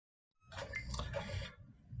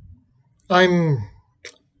I'm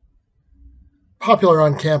popular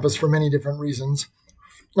on campus for many different reasons,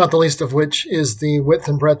 not the least of which is the width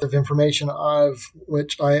and breadth of information of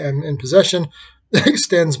which I am in possession that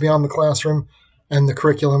extends beyond the classroom and the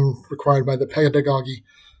curriculum required by the pedagogy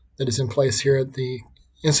that is in place here at the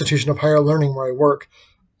institution of higher learning where I work.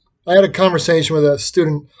 I had a conversation with a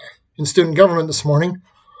student in student government this morning,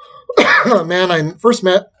 a man I first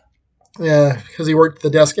met because he worked at the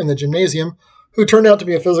desk in the gymnasium, who turned out to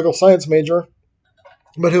be a physical science major,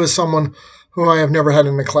 but who is someone whom I have never had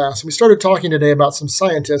in a class. We started talking today about some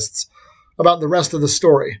scientists, about the rest of the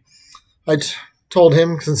story. I told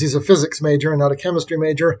him, since he's a physics major and not a chemistry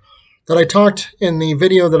major, that I talked in the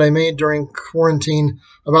video that I made during quarantine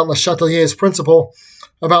about LeChatelier's principle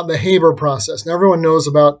about the Haber process. Now, everyone knows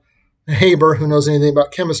about Haber, who knows anything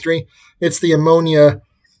about chemistry. It's the ammonia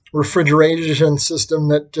refrigeration system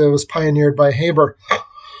that was pioneered by Haber.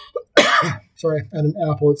 Sorry, I had an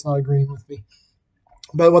apple. It's not agreeing with me.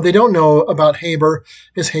 But what they don't know about Haber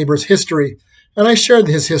is Haber's history. And I shared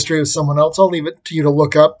his history with someone else. I'll leave it to you to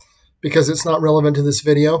look up because it's not relevant to this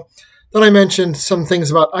video. Then I mentioned some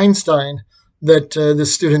things about Einstein that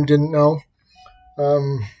this student didn't know.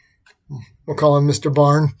 We'll call him Mr.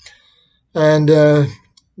 Barn. And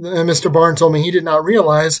Mr. Barn told me he did not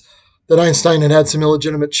realize that Einstein had some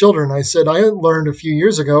illegitimate children. I said, I learned a few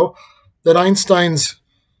years ago that Einstein's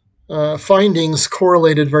findings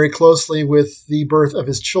correlated very closely with the birth of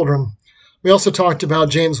his children. We also talked about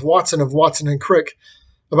James Watson of Watson and Crick,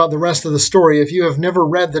 about the rest of the story. If you have never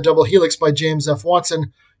read The Double Helix by James F.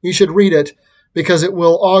 Watson, you should read it because it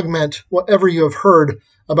will augment whatever you have heard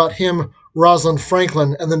about him, Rosalind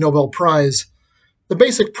Franklin, and the Nobel Prize. The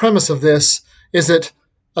basic premise of this is that,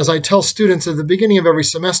 as I tell students at the beginning of every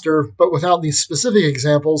semester, but without these specific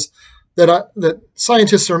examples, that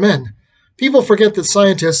scientists are men. People forget that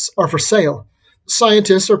scientists are for sale.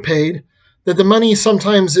 Scientists are paid, that the money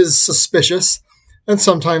sometimes is suspicious, and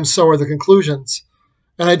sometimes so are the conclusions.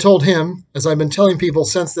 And I told him, as I've been telling people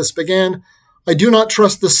since this began, I do not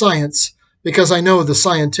trust the science because I know the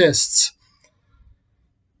scientists.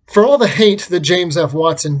 For all the hate that James F.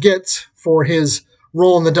 Watson gets for his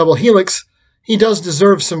role in the double helix, he does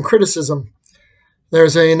deserve some criticism.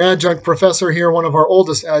 There's an adjunct professor here, one of our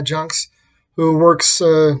oldest adjuncts, who works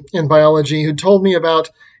in biology, who told me about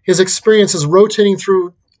his experiences rotating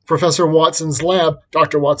through Professor Watson's lab,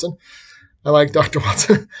 Dr. Watson. I like Dr.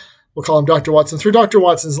 Watson. We'll call him Dr. Watson. Through Dr.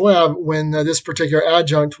 Watson's lab when this particular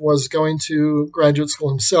adjunct was going to graduate school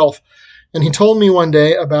himself. And he told me one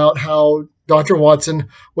day about how Dr. Watson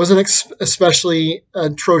was an especially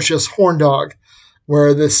atrocious horn dog,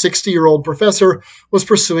 where the 60-year-old professor was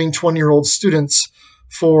pursuing 20-year-old students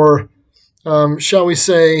for, shall we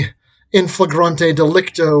say, in flagrante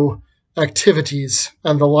delicto activities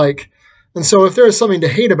and the like. And so if there is something to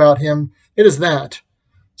hate about him, it is that.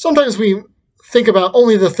 Sometimes we think about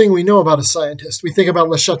only the thing we know about a scientist. We think about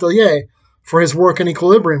LeChatelier for his work on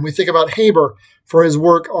equilibrium. We think about Haber for his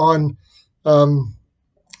work on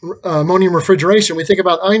ammonium refrigeration. We think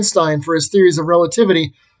about Einstein for his theories of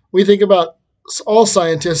relativity. We think about all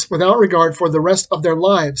scientists without regard for the rest of their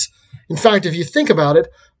lives. In fact, if you think about it,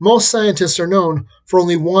 most scientists are known for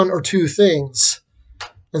only one or two things.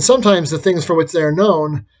 And sometimes the things for which they are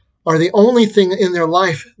known are the only thing in their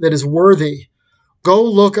life that is worthy. Go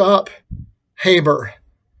look up Haber,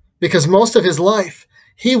 because most of his life,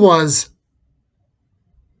 he was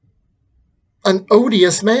an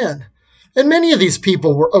odious man. And many of these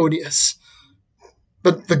people were odious.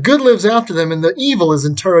 But the good lives after them, and the evil is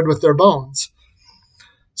interred with their bones.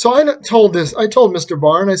 So I told Mr.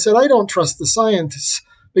 Barn, I said, I don't trust the scientists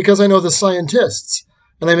because I know the scientists.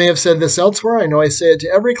 And I may have said this elsewhere. I know I say it to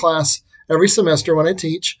every class, every semester when I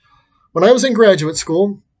teach. When I was in graduate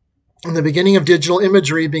school, in the beginning of digital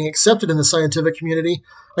imagery being accepted in the scientific community,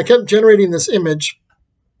 I kept generating this image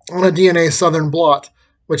on a DNA southern blot,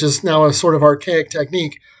 which is now a sort of archaic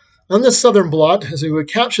technique. On this southern blot, as we would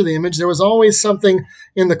capture the image, there was always something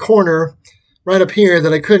in the corner right up here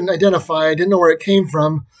that I couldn't identify. I didn't know where it came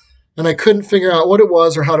from, and I couldn't figure out what it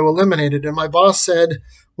was or how to eliminate it. And my boss said,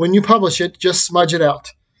 when you publish it, just smudge it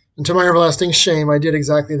out. And to my everlasting shame, I did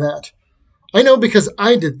exactly that. I know because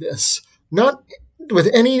I did this, not with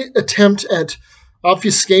any attempt at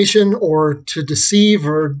obfuscation or to deceive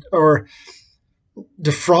or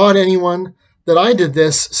defraud anyone, that I did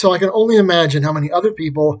this, so I can only imagine how many other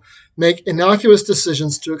people make innocuous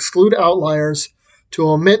decisions to exclude outliers, to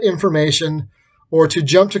omit information, or to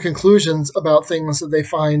jump to conclusions about things that they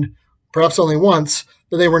find, perhaps only once,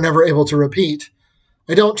 that they were never able to repeat.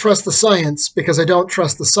 I don't trust the science because I don't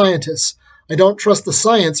trust the scientists. I don't trust the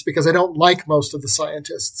science because I don't like most of the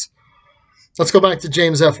scientists. Let's go back to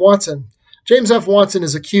James F. Watson. James F. Watson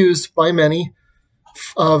is accused by many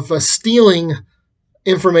of stealing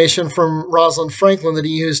information from Rosalind Franklin that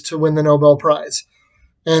he used to win the Nobel Prize.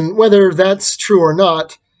 And whether that's true or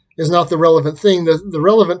not is not the relevant thing. The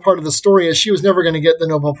relevant part of the story is she was never going to get the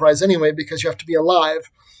Nobel Prize anyway because you have to be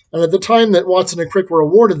alive. And at the time that Watson and Crick were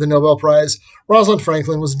awarded the Nobel Prize, Rosalind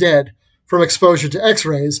Franklin was dead from exposure to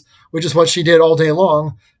X-rays, which is what she did all day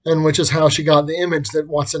long, and which is how she got the image that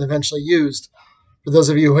Watson eventually used. For those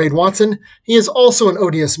of you who hate Watson, he is also an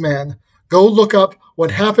odious man. Go look up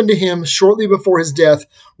what happened to him shortly before his death,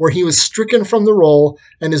 where he was stricken from the role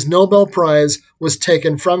and his Nobel Prize was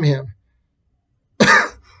taken from him.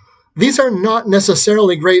 These are not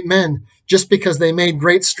necessarily great men just because they made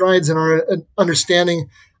great strides in our understanding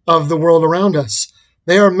of the world around us.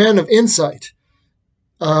 They are men of insight.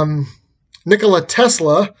 Nikola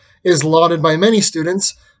Tesla is lauded by many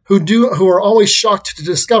students who are always shocked to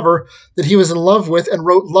discover that he was in love with and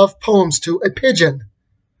wrote love poems to a pigeon.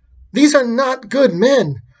 These are not good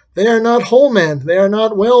men. They are not whole men. They are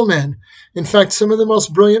not well men. In fact, some of the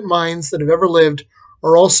most brilliant minds that have ever lived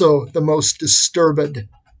are also the most disturbed.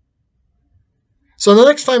 So the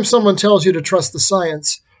next time someone tells you to trust the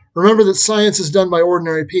science, remember that science is done by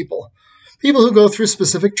ordinary people. People who go through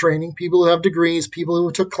specific training, people who have degrees, people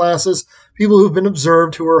who took classes, people who've been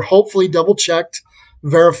observed, who are hopefully double-checked,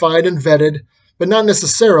 verified, and vetted, but not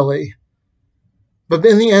necessarily. But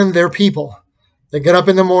in the end, they're people. They get up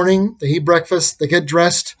in the morning, they eat breakfast, they get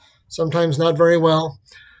dressed, sometimes not very well.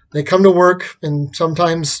 They come to work and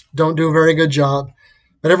sometimes don't do a very good job.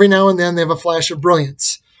 But every now and then they have a flash of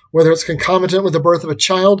brilliance, whether it's concomitant with the birth of a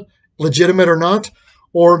child, legitimate or not,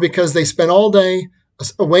 or because they spend all day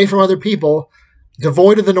away from other people,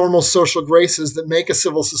 devoid of the normal social graces that make a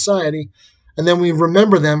civil society, and then we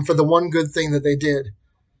remember them for the one good thing that they did,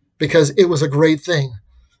 because it was a great thing,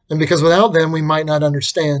 and because without them we might not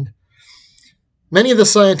understand. Many of the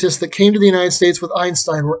scientists that came to the United States with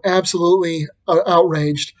Einstein were absolutely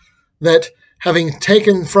outraged that having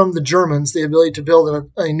taken from the Germans the ability to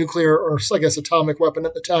build a nuclear, or I guess atomic weapon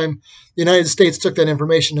at the time, the United States took that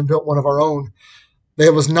information and built one of our own.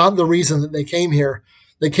 That was not the reason that they came here.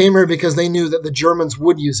 They came here because they knew that the Germans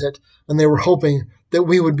would use it, and they were hoping that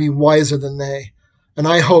we would be wiser than they. And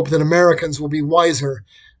I hope that Americans will be wiser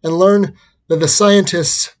and learn that the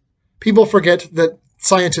scientists, people forget that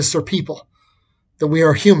scientists are people, that we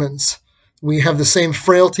are humans. We have the same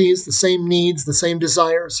frailties, the same needs, the same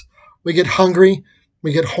desires. We get hungry,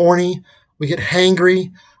 we get horny, we get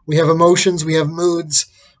hangry, we have emotions, we have moods,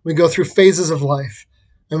 we go through phases of life,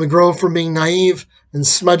 and we grow from being naive and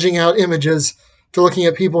smudging out images to looking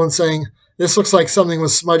at people and saying, this looks like something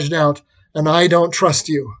was smudged out, and I don't trust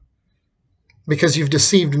you because you've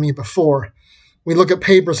deceived me before. We look at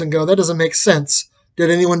papers and go, that doesn't make sense. Did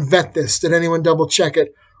anyone vet this? Did anyone double check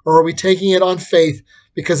it? Or are we taking it on faith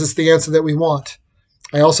because it's the answer that we want?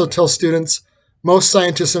 I also tell students, most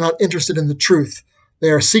scientists are not interested in the truth. They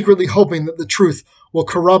are secretly hoping that the truth will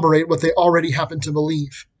corroborate what they already happen to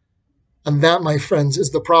believe. And that, my friends,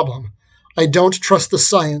 is the problem. I don't trust the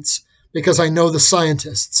science because I know the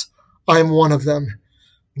scientists. I'm one of them.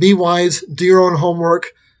 Be wise, do your own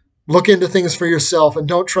homework, look into things for yourself, and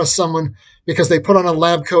don't trust someone because they put on a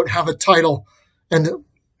lab coat, have a title, and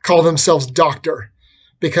call themselves doctor.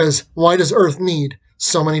 Because why does Earth need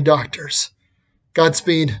so many doctors?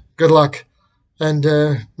 Godspeed, good luck, and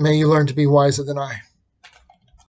may you learn to be wiser than I.